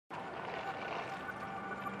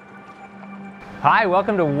Hi,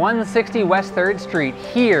 welcome to 160 West 3rd Street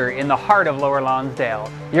here in the heart of Lower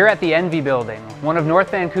Lonsdale. You're at the Envy Building, one of North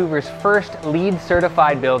Vancouver's first LEED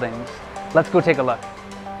certified buildings. Let's go take a look.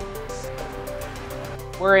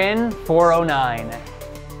 We're in 409.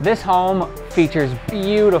 This home features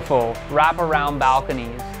beautiful wraparound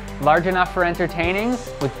balconies, large enough for entertaining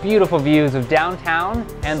with beautiful views of downtown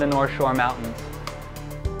and the North Shore Mountains.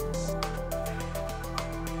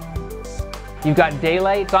 You've got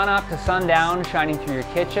daylight sun up to sundown shining through your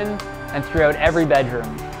kitchen and throughout every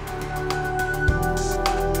bedroom.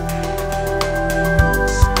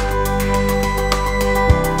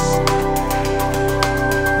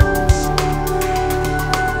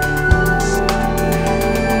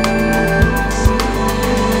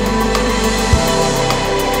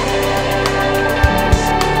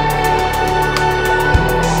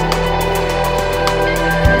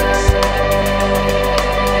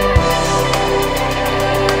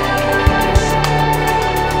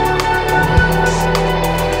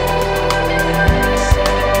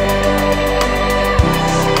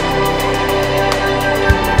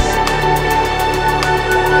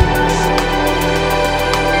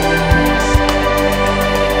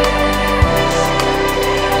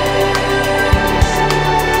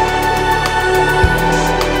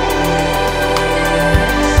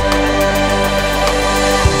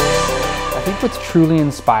 What's truly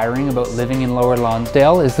inspiring about living in Lower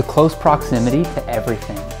Lonsdale is the close proximity to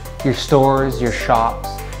everything. Your stores, your shops,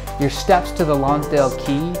 your steps to the Lonsdale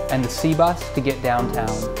Quay and the C-Bus to get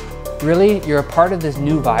downtown. Really, you're a part of this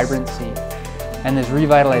new vibrancy and this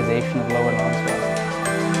revitalization of Lower Lonsdale.